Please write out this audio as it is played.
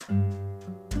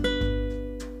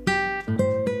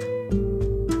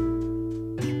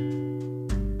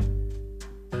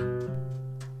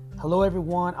Hello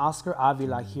everyone, Oscar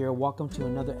Avila here. Welcome to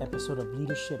another episode of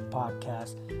Leadership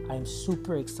Podcast. I am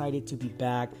super excited to be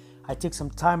back. I took some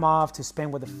time off to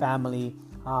spend with the family.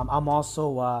 I'm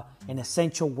also an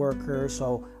essential worker,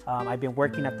 so I've been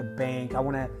working at the bank. I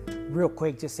want to real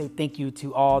quick just say thank you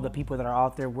to all the people that are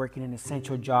out there working in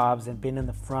essential jobs and been in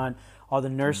the front, all the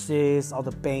nurses, all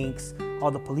the banks,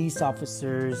 all the police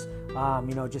officers.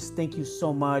 Just thank you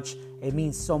so much. It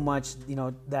means so much,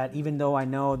 that even though I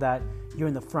know that you're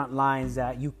in the front lines,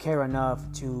 that you care enough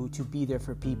to be there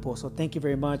for people. So thank you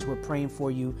very much. We're praying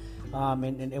for you.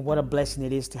 And what a blessing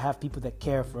it is to have people that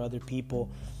care for other people.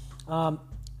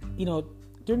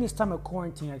 During this time of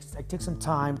quarantine, I took some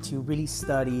time to really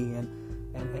study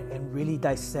and really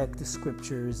dissect the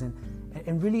scriptures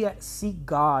and really seek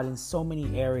God in so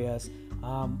many areas.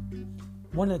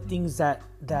 One of the things that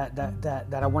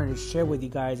I wanted to share with you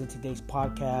guys in today's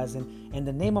podcast, and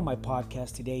the name of my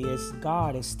podcast today is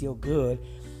God is Still Good.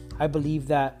 I believe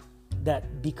that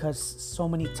because so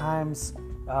many times,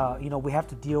 we have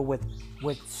to deal with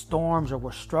storms or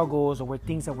with struggles or with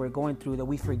things that we're going through, that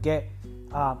we forget,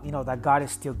 that God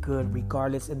is still good,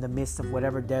 regardless in the midst of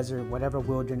whatever desert, whatever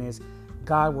wilderness,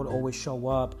 God will always show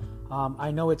up. I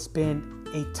know it's been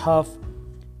a tough,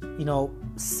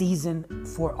 season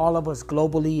for all of us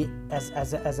globally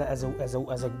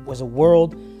as a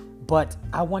world, but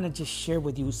I want to just share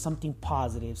with you something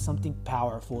positive, something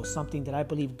powerful, something that I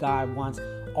believe God wants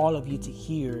all of you to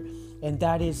hear, and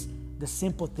that is the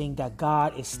simple thing that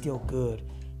God is still good.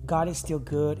 God is still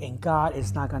good, and God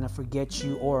is not going to forget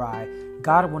you or I.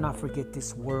 God will not forget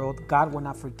this world. God will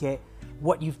not forget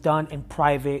what you've done in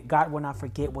private. God will not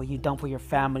forget what you've done for your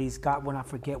families. God will not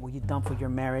forget what you've done for your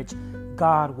marriage.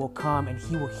 God will come and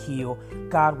He will heal.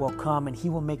 God will come and He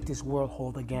will make this world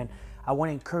whole again. I want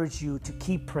to encourage you to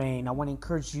keep praying. I want to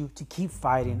encourage you to keep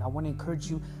fighting. I want to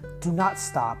encourage you, do not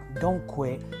stop. Don't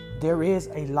quit. There is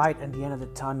a light at the end of the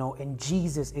tunnel, and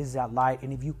Jesus is that light.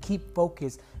 And if you keep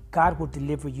focused, God will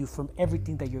deliver you from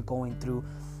everything that you're going through.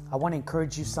 I want to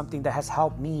encourage you something that has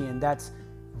helped me, and that's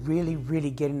really,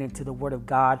 really getting into the Word of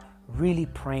God, really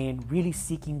praying, really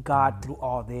seeking God through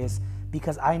all this,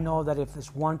 because I know that if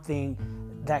there's one thing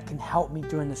that can help me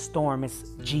during the storm, it's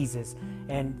Jesus.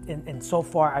 And so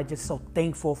far, I'm just so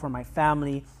thankful for my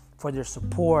family, for their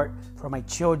support, for my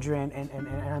children, and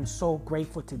I'm so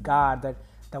grateful to God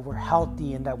that we're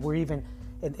healthy and that we're even,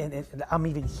 and I'm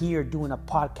even here doing a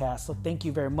podcast. So thank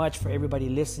you very much for everybody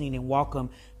listening, and welcome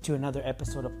to another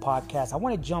episode of podcast. I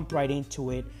want to jump right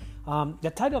into it.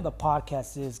 The title of the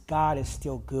podcast is God is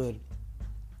Still Good.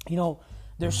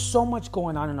 There's so much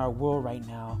going on in our world right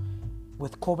now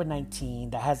with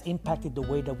COVID-19 that has impacted the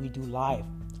way that we do life.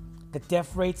 The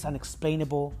death rate's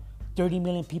unexplainable. 30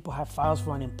 million people have files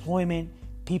for unemployment.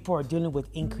 People are dealing with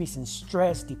increase in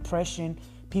stress, depression.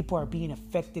 People are being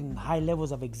affected in high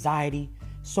levels of anxiety.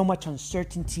 So much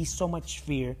uncertainty, so much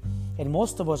fear. And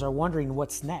most of us are wondering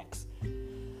what's next.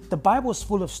 The Bible is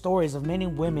full of stories of men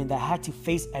and women that had to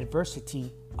face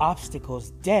adversity, obstacles,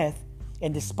 death,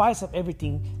 and despite of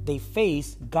everything they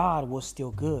faced, God was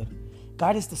still good.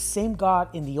 God is the same God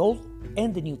in the Old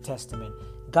and the New Testament.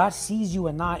 God sees you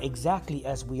and I exactly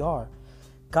as we are.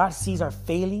 God sees our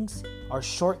failings, our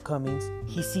shortcomings.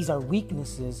 He sees our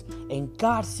weaknesses, and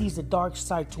God sees the dark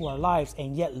side to our lives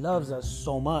and yet loves us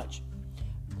so much.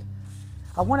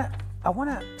 I want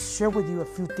to share with you a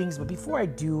few things, but before I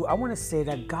do, I want to say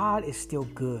that God is still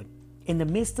good. In the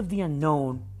midst of the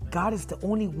unknown, God is the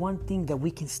only one thing that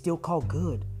we can still call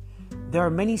good. There are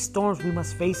many storms we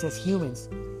must face as humans.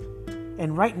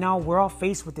 And right now, we're all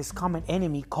faced with this common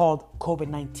enemy called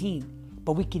COVID-19.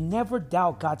 But we can never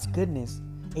doubt God's goodness.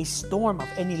 A storm of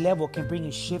any level can bring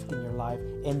a shift in your life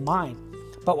and mine.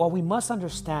 But what we must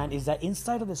understand is that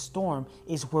inside of the storm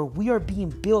is where we are being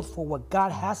built for what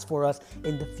God has for us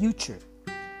in the future.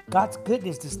 God's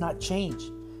goodness does not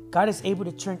change. God is able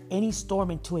to turn any storm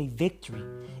into a victory.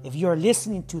 If you are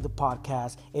listening to the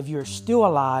podcast, if you're still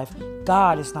alive,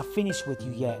 God is not finished with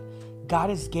you yet.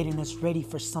 God is getting us ready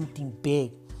for something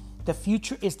big. The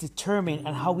future is determined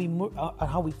on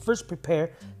how we first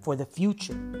prepare for the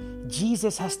future.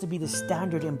 Jesus has to be the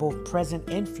standard in both present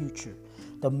and future.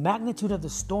 The magnitude of the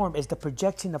storm is the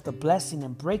projection of the blessing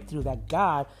and breakthrough that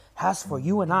God has for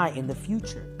you and I in the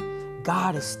future.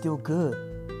 God is still good.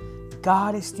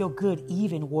 God is still good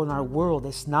even when our world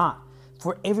is not.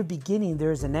 For every beginning,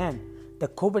 there is an end. The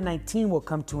COVID-19 will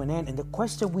come to an end, and the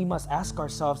question we must ask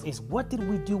ourselves is, what did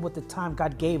we do with the time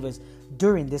God gave us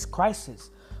during this crisis?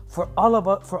 For all of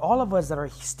us that are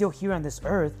still here on this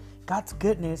earth, God's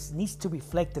goodness needs to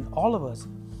reflect in all of us.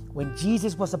 When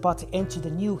Jesus was about to enter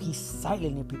the new, He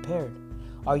silently prepared.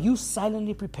 Are you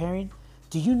silently preparing?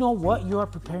 Do you know what you are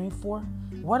preparing for?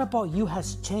 What about you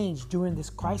has changed during this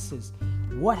crisis?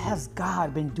 What has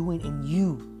God been doing in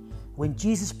you? When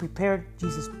Jesus prayed,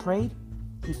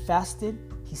 he fasted,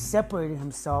 he separated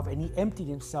himself, and he emptied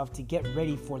himself to get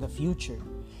ready for the future.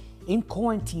 In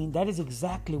quarantine, that is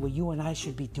exactly what you and I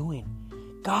should be doing.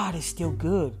 God is still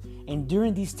good. And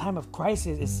during these time of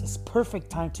crisis, it's perfect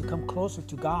time to come closer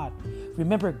to God.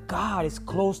 Remember, God is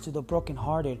close to the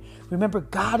brokenhearted. Remember,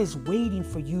 God is waiting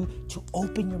for you to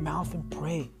open your mouth and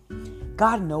pray.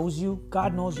 God knows you.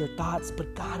 God knows your thoughts,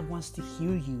 but God wants to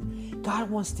hear you. God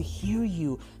wants to hear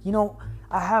you. You know,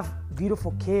 I have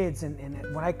beautiful kids, and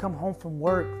when I come home from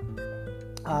work,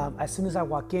 as soon as I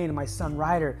walk in, my son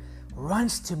Ryder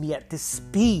runs to me at this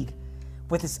speed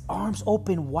with his arms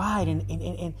open wide, and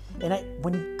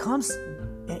when he comes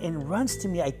and runs to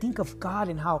me, I think of God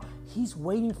and how he's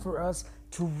waiting for us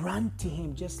to run to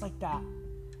him just like that.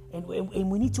 And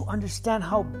we need to understand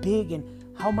how big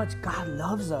and how much God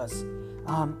loves us.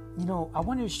 I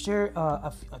want to share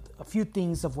a few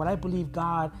things of what I believe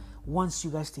God wants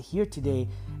you guys to hear today.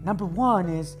 Number one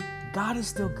is God is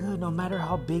still good no matter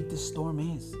how big the storm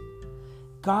is.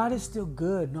 God is still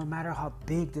good no matter how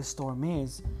big the storm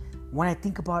is. When I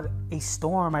think about a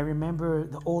storm, I remember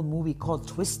the old movie called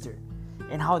Twister,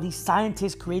 and how these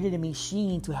scientists created a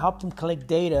machine to help them collect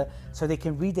data so they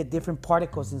can read the different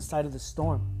particles inside of the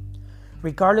storm.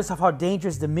 Regardless of how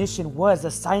dangerous the mission was, the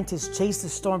scientists chased the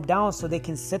storm down so they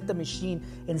can set the machine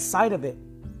inside of it.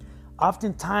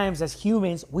 Oftentimes, as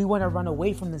humans, we want to run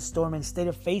away from the storm instead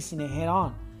of facing it head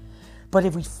on. But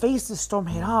if we face the storm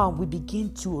head on, we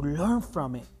begin to learn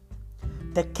from it.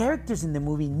 The characters in the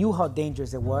movie knew how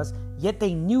dangerous it was, yet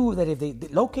they knew that if they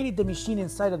located the machine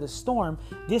inside of the storm,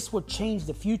 this would change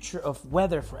the future of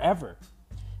weather forever.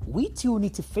 We too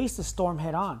need to face the storm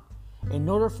head on. In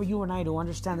order for you and I to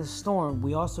understand the storm,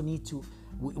 we also need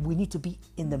to be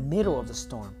in the middle of the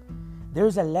storm.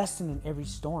 There's a lesson in every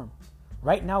storm.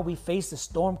 Right now we face a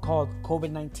storm called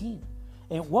COVID-19.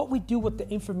 And what we do with the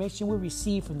information we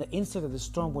receive from the inside of the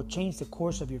storm will change the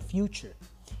course of your future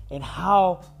and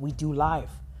how we do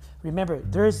life. Remember,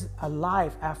 there's a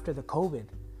life after the COVID.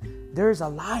 There's a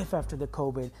life after the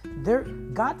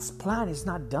COVID. God's plan is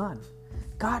not done.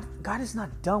 God is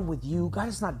not done with you. God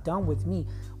is not done with me.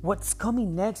 What's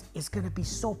coming next is going to be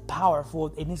so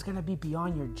powerful, and it's going to be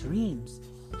beyond your dreams.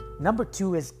 Number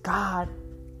two is God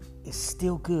is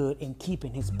still good in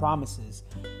keeping his promises.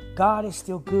 God is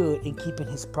still good in keeping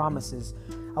his promises.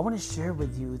 I want to share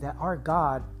with you that our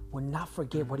God will not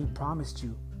forget what he promised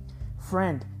you.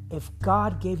 Friend, if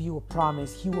God gave you a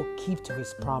promise, he will keep to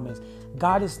his promise.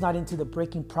 God is not into the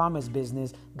breaking promise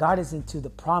business. God is into the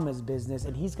promise business,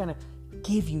 and he's going to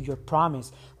give you your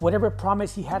promise. Whatever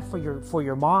promise he had for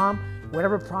your mom,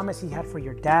 whatever promise he had for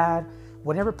your dad,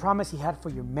 whatever promise he had for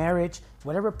your marriage,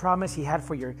 whatever promise he had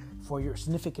for your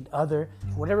significant other,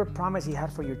 whatever promise he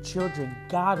had for your children,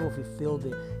 God will fulfill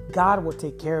it. God will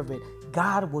take care of it.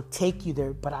 God will take you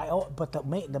there. But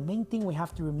the main thing we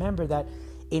have to remember that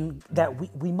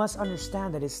we must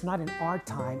understand that it's not in our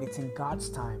time, it's in God's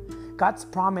time. God's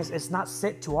promise is not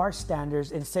set to our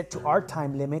standards and set to our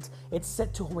time limits. It's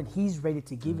set to when he's ready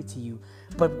to give it to you.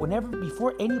 But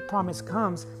before any promise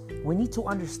comes, we need to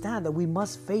understand that we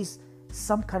must face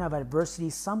some kind of adversity,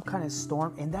 some kind of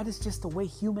storm, and that is just the way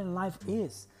human life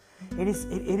is. It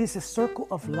is a circle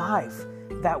of life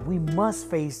that we must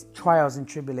face trials and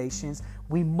tribulations.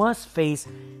 We must face,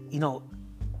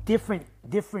 different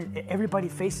everybody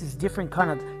faces different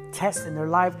kind of tests in their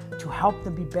life to help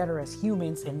them be better as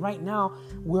humans. And right now,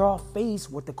 we're all faced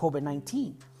with the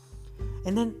COVID-19.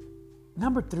 And then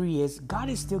number three is God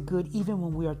is still good even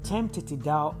when we are tempted to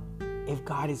doubt if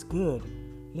God is good.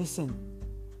 Listen,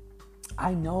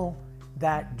 I know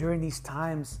that during these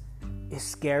times it's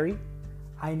scary.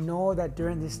 I know that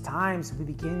during these times we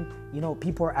begin,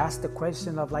 people are asked the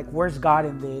question of like, where's God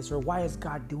in this? Or why is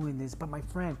God doing this? But my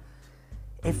friend,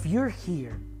 if you're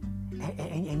here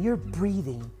and you're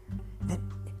breathing,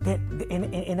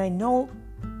 and I know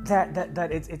that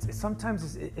it's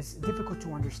sometimes it's difficult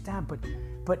to understand,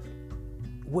 but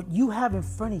what you have in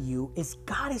front of you is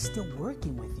God is still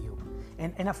working with you.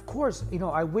 And of course,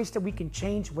 I wish that we can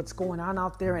change what's going on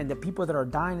out there and the people that are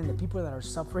dying and the people that are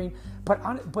suffering. But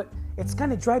it's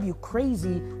going to drive you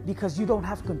crazy because you don't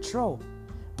have control.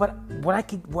 But what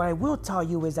I will tell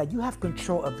you is that you have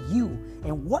control of you,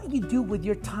 and what you do with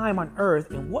your time on earth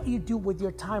and what you do with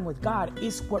your time with God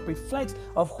is what reflects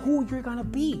of who you're going to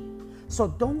be. So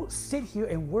don't sit here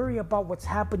and worry about what's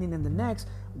happening in the next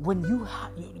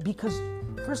because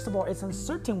first of all, it's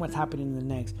uncertain what's happening in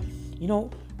the next.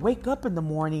 Wake up in the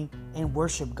morning and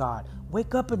worship God.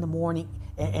 Wake up in the morning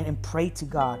and pray to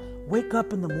God. Wake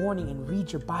up in the morning and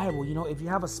read your Bible. If you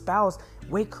have a spouse,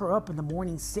 wake her up in the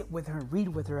morning, sit with her, and read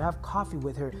with her, have coffee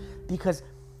with her. Because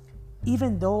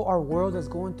even though our world is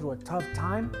going through a tough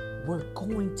time, we're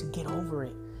going to get over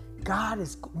it. God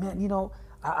is, man,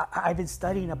 I've been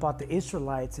studying about the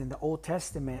Israelites in the Old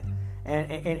Testament,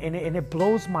 and it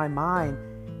blows my mind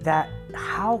that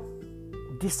how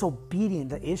disobedient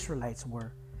the Israelites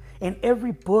were. In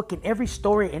every book, in every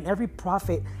story, in every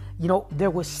prophet,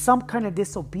 there was some kind of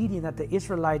disobedience that the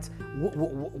Israelites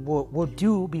will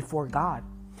do before God.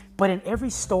 But in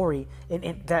every story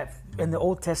in the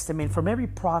Old Testament, from every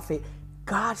prophet,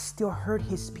 God still heard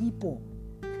his people.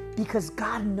 Because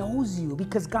God knows you,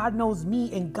 because God knows me,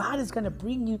 and God is going to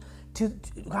bring you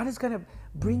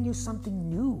something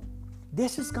new.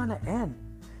 This is going to end.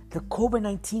 The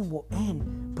COVID-19 will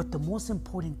end, but the most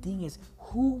important thing is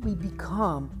who we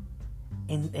become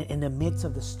in the midst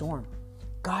of the storm.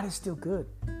 God is still good.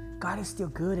 God is still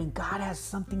good, and God has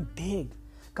something big.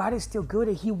 God is still good,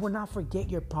 and he will not forget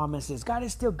your promises. God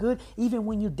is still good even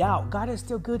when you doubt. God is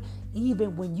still good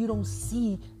even when you don't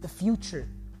see the future.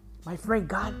 My friend,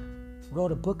 God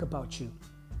wrote a book about you.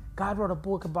 God wrote a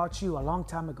book about you a long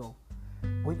time ago.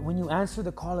 When you answer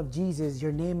the call of Jesus,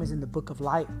 your name is in the book of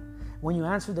life. When you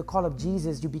answered the call of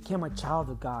Jesus, you became a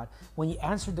child of God. When you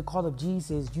answered the call of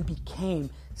Jesus, you became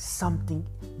something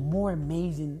more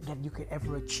amazing than you could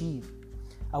ever achieve.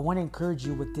 I want to encourage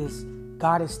you with this.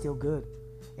 God is still good.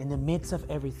 In the midst of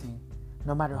everything,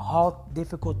 no matter how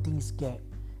difficult things get,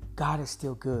 God is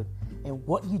still good. And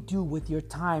what you do with your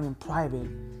time in private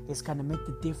is going to make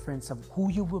the difference of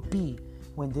who you will be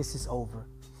when this is over.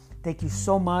 Thank you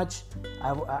so much.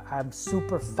 I'm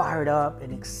super fired up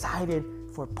and excited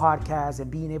for podcasts and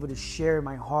being able to share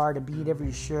my heart and being able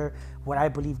to share what I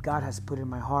believe God has put in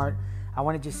my heart. I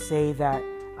want to just say that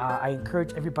I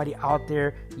encourage everybody out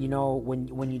there,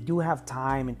 when you do have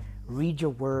time, and read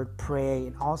your word, pray,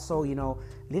 and also,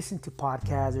 listen to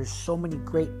podcasts. There's so many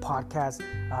great podcast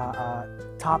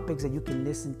topics that you can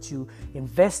listen to.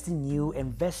 Invest in you,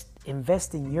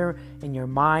 invest in your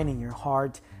mind and your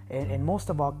heart, and most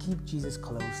of all, keep Jesus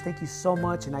close. Thank you so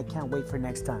much, and I can't wait for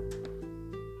next time.